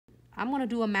I'm going to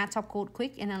do a matte top coat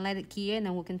quick and then let it cure, and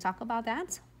then we can talk about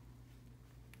that.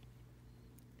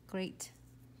 Great.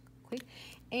 Quick.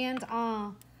 And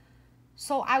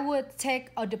so I would take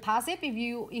a deposit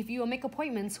if you make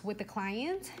appointments with the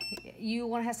client. You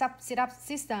want to set up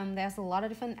system. There's a lot of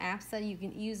different apps that you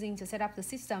can using to set up the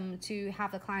system to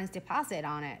have the client's deposit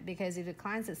on it. Because if the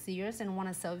clients are serious and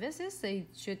want services, they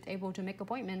should able to make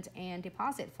appointment and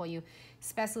deposit for you,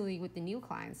 especially with the new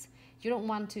clients. You don't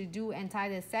want to do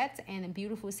entire set and a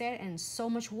beautiful set and so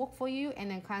much work for you,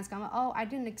 and then clients come, oh, I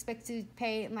didn't expect to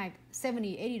pay like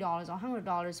 $70, $80 or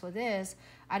 $100 for this.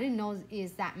 I didn't know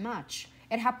it's that much.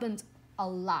 It happened a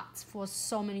lot for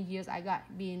so many years. I got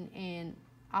being in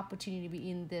opportunity to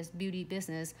be in this beauty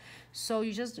business. So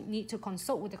you just need to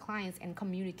consult with the clients and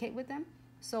communicate with them.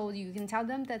 So you can tell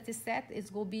them that this set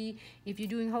is going to be, if you're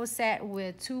doing whole set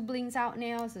with 2 blings out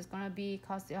nails, it's going to be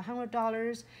cost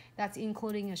 $100. That's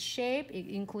including a shape,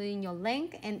 including your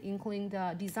length, and including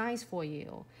the designs for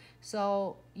you.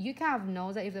 So you kind of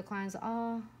know that if the client's,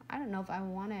 oh, I don't know if I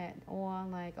want it, or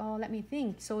like, oh, let me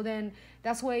think. So then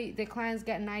that's why the clients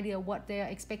get an idea of what they're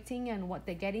expecting and what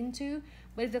they get into.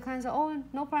 But if the clients are, oh,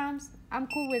 no problems, I'm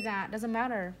cool with that, doesn't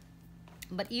matter.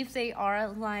 But if they are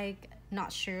like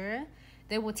not sure,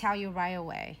 they will tell you right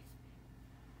away.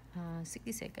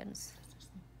 60 seconds.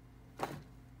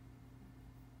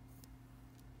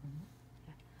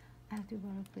 I have to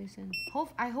borrow, please.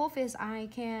 I hope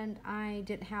I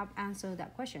did help answer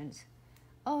that questions.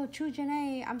 Oh, True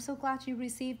Janae, I'm so glad you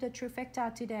received the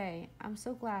Trifecta today. I'm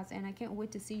so glad, and I can't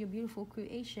wait to see your beautiful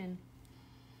creation.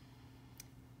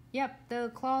 Yep,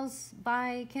 the clause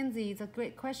by Kenzie, the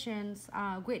great questions,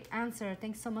 great answer.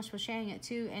 Thanks so much for sharing it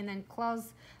too. And then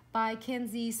clause by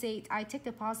Kenzie said, I take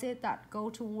deposit that go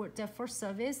toward the first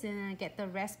service and I get the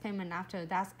rest payment after.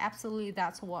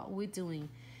 That's what we're doing.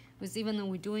 Because even though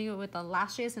we're doing it with the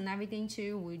lashes and everything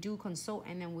too, we do consult,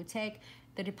 and then we take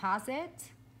the deposit,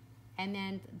 and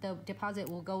then the deposit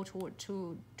will go toward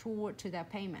to their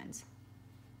payments.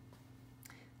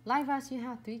 Likewise, you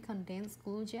have 3 condensed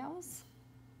glue gels.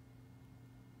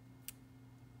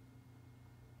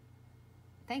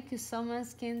 Thank you so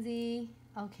much, Kenzie.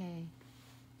 Okay.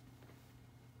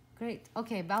 Great.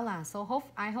 Okay, Bella. So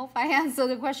I hope I answered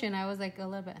the question. I was like a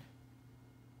little bit.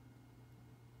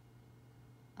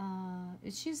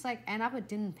 She's like, and I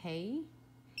didn't pay.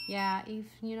 Yeah, if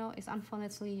you know, it's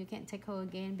unfortunately you can't take her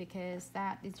again, because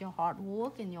that is your hard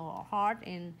work and your heart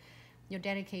and your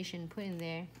dedication put in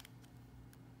there.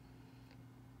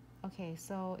 Okay,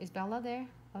 so is Bella there?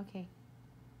 Okay.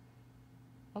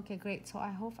 Okay, great. So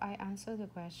I hope I answered the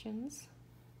questions.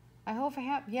 I hope I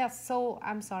have. Yes, so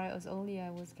I'm sorry, it was earlier I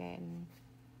was getting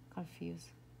confused.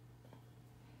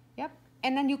 Yep.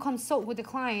 And then you consult with the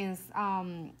clients,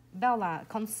 Bella.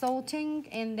 Consulting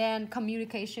and then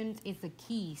communication is the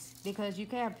keys, because you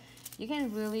can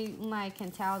really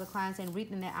can tell the clients and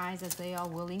read in their eyes if they are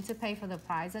willing to pay for the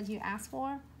price that you ask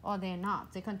for, or they're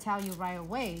not. They can tell you right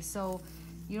away. So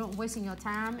you're not wasting your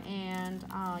time, and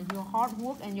your hard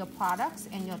work and your products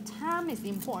and your time is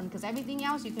important, because everything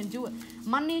else you can do it.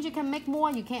 Money you can make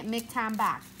more, you can't make time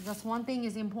back. That's one thing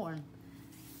is important.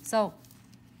 So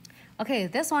okay,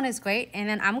 this one is great, and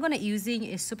then I'm gonna using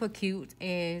is super cute.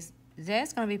 Is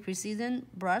there's gonna be precision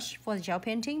brush for the gel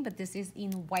painting, but this is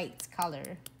in white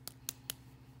color.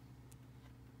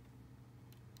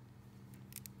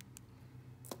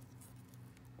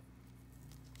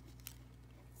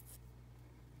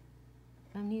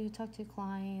 I need to talk to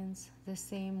clients. The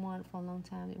same one for a long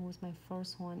time. It was my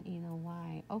first one in a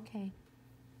while. Okay,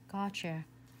 gotcha.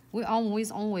 We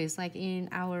always like in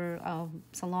our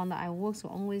salon that I work, so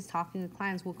always talking to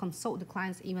clients. We'll consult the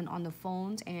clients even on the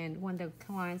phone, and when the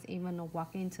clients even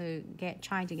walk in to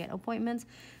trying to get appointments,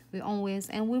 we always,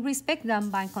 and we respect them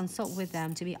by consult with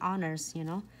them, to be honest, you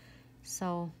know.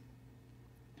 So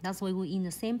that's why we're in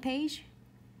the same page.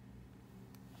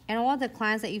 And all the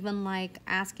clients are even like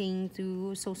asking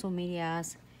through social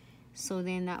medias, so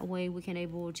then that way we can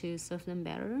able to serve them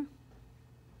better.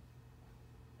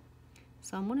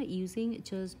 So I'm gonna using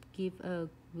just give a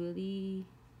really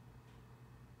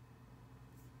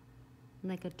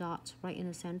like a dot right in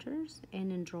the centers,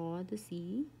 and then draw the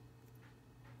C.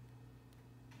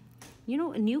 You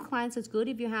know, new clients, it's good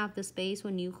if you have the space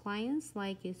for new clients.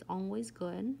 Like, it's always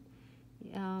good.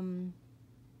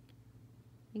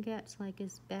 I guess like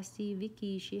it's bestie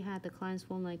Vicky. She had the clients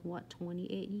for like what,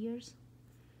 28 years,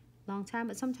 long time.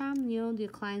 But sometimes, you know, the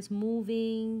clients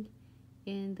moving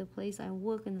in the place I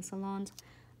work in the salons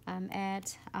I'm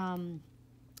at,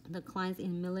 the clients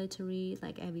in military,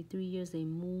 like every 3 years they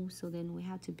move, so then we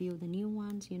have to build the new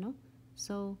ones, you know.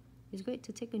 So it's great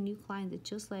to take a new client. It's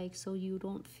just like, so you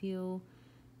don't feel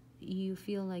you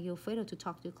feel like you're afraid to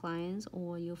talk to clients,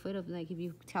 or you're afraid of like if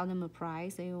you tell them a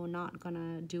price they are not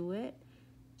gonna do it,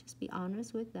 just be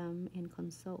honest with them and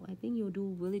consult. I think you'll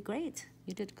do really great.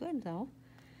 You did good though.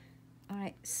 All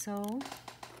right, so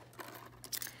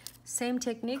same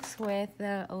techniques with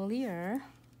the earlier.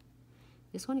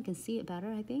 This one you can see it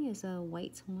better. I think it's a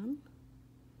white one.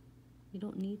 You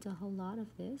don't need a whole lot of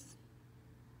this.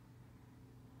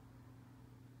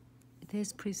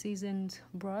 This precision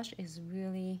brush is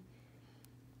really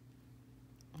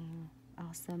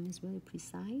awesome. It's really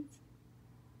precise.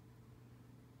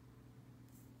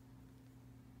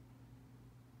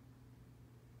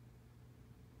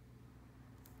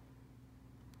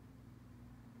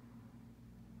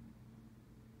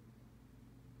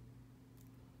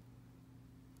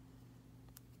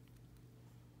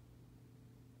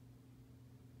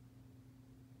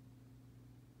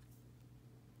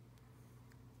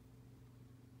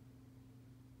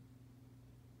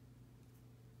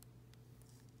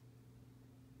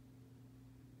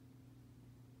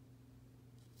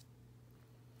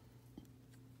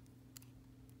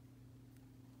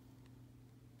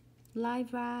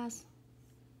 Live Raz,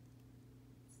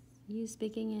 you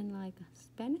speaking in like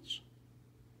Spanish?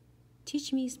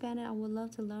 Teach me Spanish. I would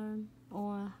love to learn,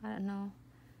 or I don't know.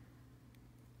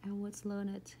 I would learn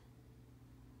it.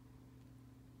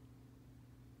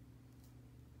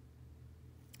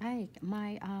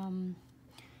 My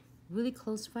really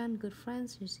close friend, good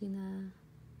friends. She's in a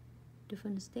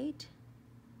different state.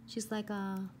 She's like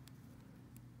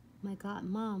my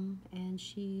godmom, and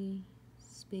she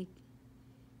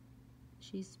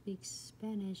speaks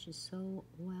Spanish so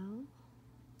well.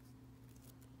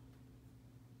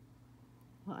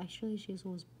 Well, actually, she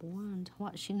was born.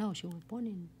 Well, she was born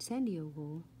in San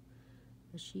Diego,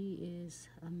 but she is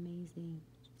amazing.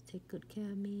 She take good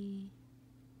care of me,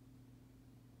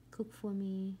 cook for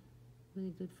me,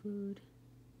 really good food.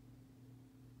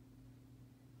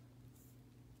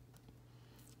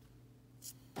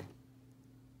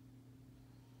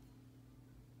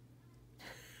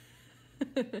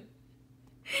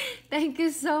 Thank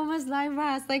you so much, Live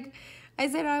Raz. Like I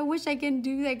said, I wish I can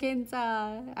do that. I can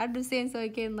understand so I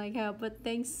can like help. But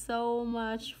thanks so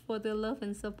much for the love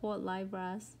and support, Live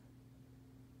Raz.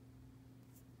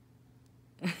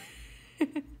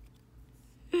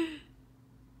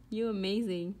 You're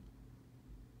amazing.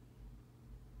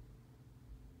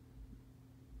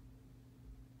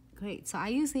 Great. So I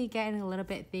usually get a little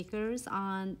bit thicker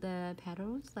on the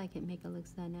petals, like it make it look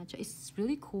so natural. It's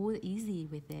really cool, easy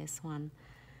with this one.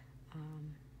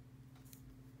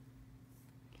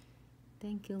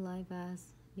 Thank you, Live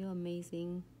Raz. You're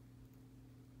amazing.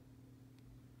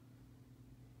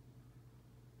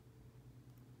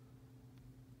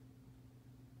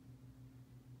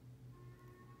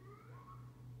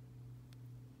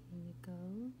 Here we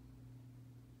go.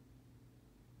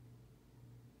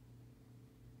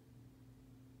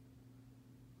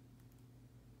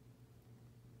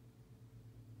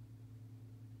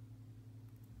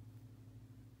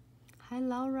 Hi,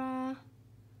 Laura.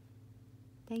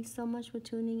 Thanks so much for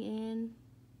tuning in.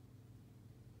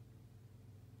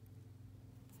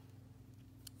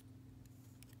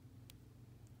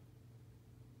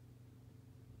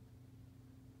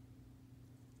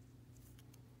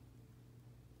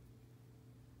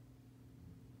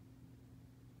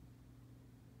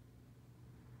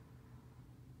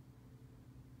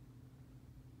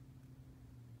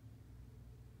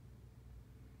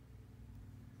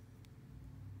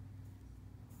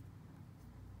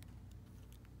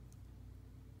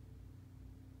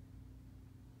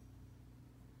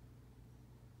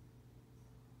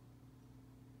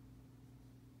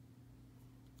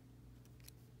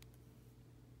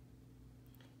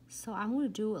 So I'm going to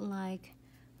do it like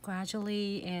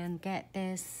gradually and get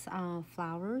this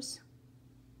flowers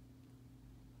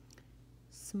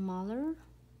smaller.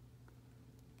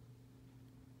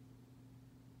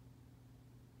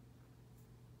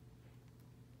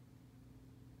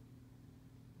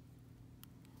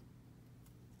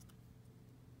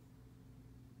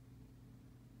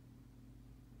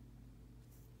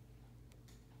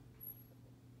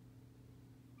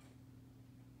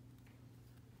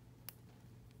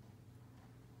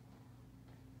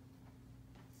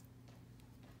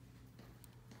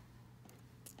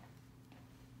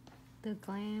 The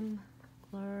glam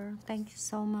blur, thank you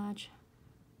so much.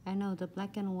 I know the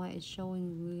black and white is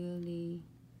showing really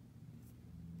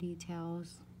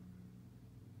details.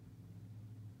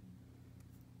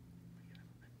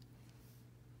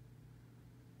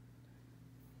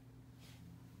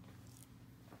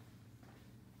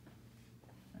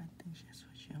 I think that's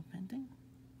what you're painting.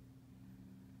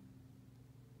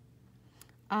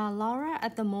 Laura,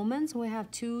 at the moment we have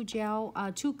two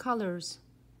colors.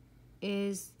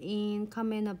 Is in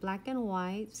coming a black and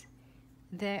white.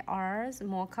 There are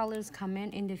more colors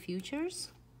coming in the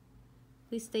futures.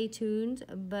 Please stay tuned.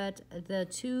 But the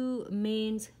two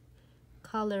main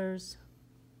colors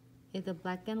is the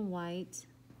black and white.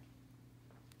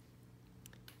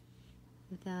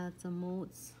 That's the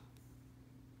most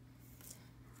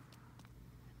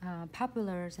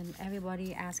popular and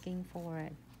everybody asking for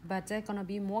it. But there are gonna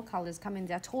be more colors coming.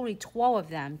 There are totally 12 of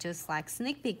them. Just like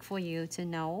sneak peek for you to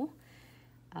know.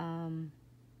 All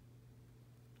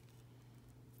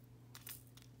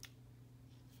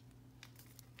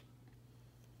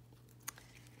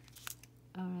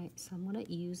right, so I'm gonna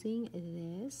using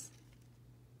this,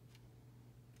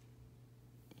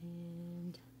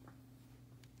 and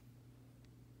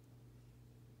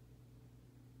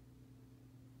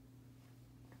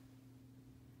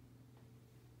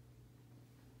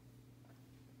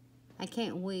I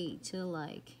can't wait to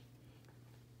like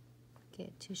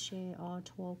get to share all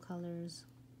 12 colors,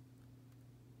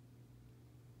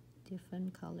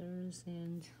 different colors,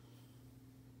 and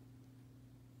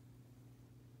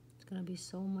it's gonna be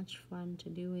so much fun to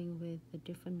doing with the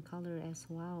different color as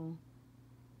well.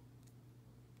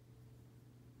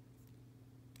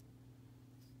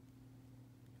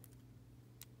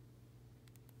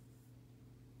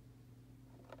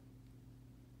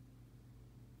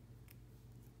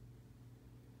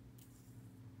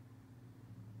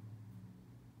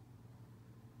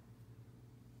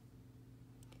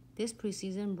 This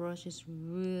precision brush is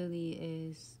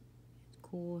really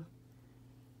cool.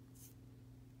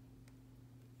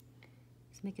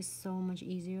 It's make it so much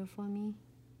easier for me.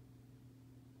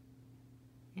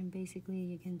 And basically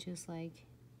you can just like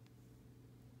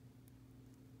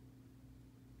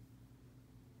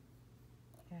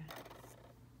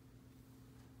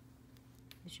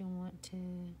if you want to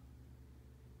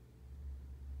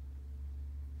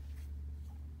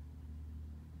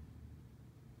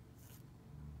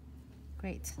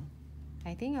great.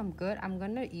 I think I'm good. I'm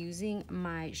gonna using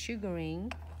my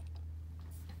sugaring.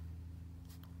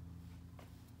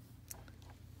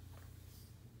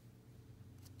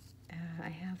 I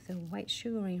have the white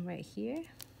sugaring right here.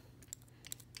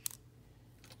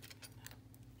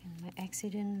 And I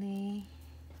accidentally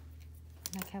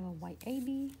like have a white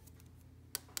AB.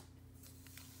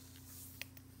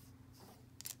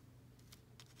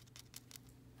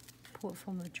 Pull it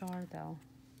from the jar though.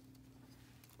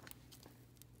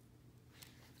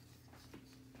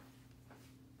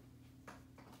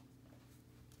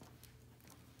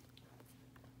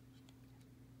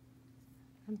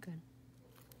 I'm good.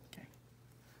 Okay.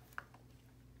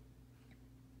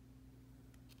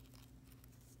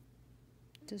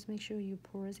 Just make sure you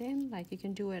pour it in. Like you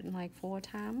can do it in like 4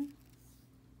 times.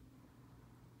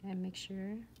 And make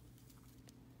sure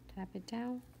tap it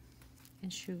down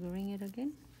and sugaring it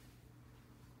again.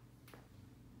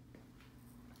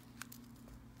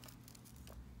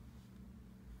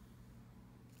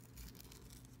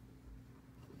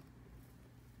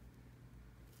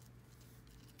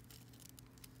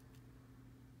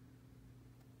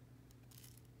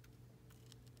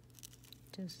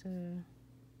 Just the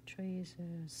tray is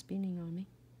spinning on me.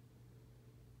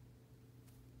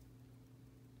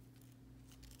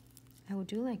 I will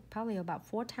do like probably about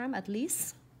 4 times at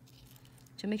least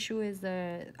to make sure is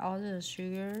all the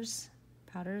sugars,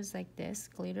 powders like this,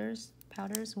 glitters,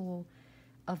 powders will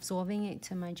absorbing it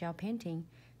to my gel painting.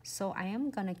 So I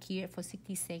am gonna cure it for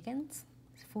 60 seconds.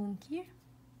 Full cure.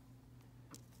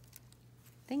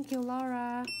 Thank you,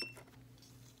 Laura.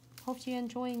 Hope you're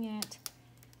enjoying it.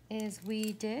 As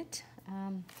we did,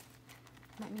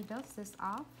 let me dust this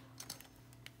off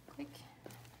quick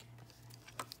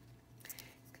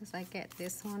because I get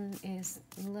this one is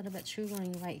a little bit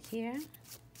sugaring right here,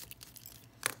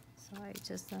 so I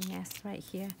just a mess right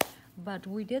here. But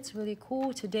we did really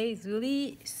cool today. Is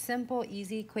really simple,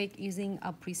 easy, quick using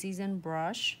a precision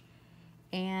brush,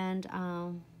 and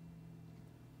okay,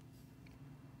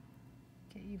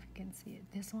 if you can see it,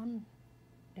 this one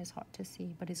is hard to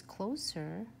see, but it's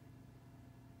closer.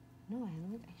 No,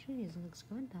 actually it looks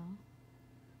good though.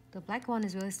 The black one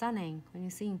is really stunning. When you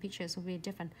see in pictures, it will be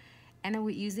different. And then we're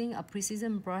using a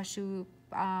precision brush to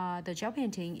the gel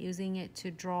painting, using it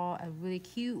to draw a really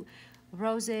cute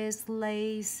roses,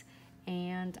 lace,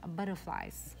 and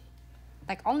butterflies.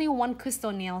 Like only 1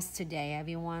 crystal nails today,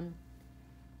 everyone.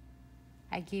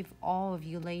 I give all of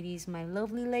you ladies, my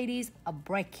lovely ladies, a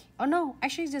break. Oh no,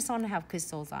 actually just want to have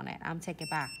crystals on it. I'm taking it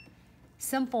back.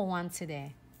 Simple one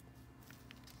today.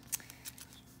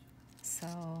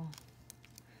 So,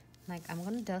 like I'm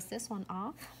gonna dust this one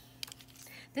off.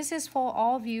 this is for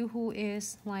all of you who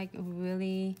is like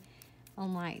really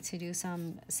like to do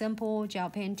some simple gel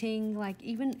painting. Like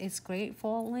even it's great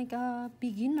for like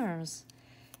beginners.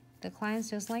 The clients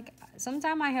just like,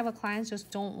 sometimes I have a clients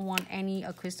just don't want any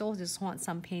crystals, just want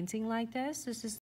some painting like this. This is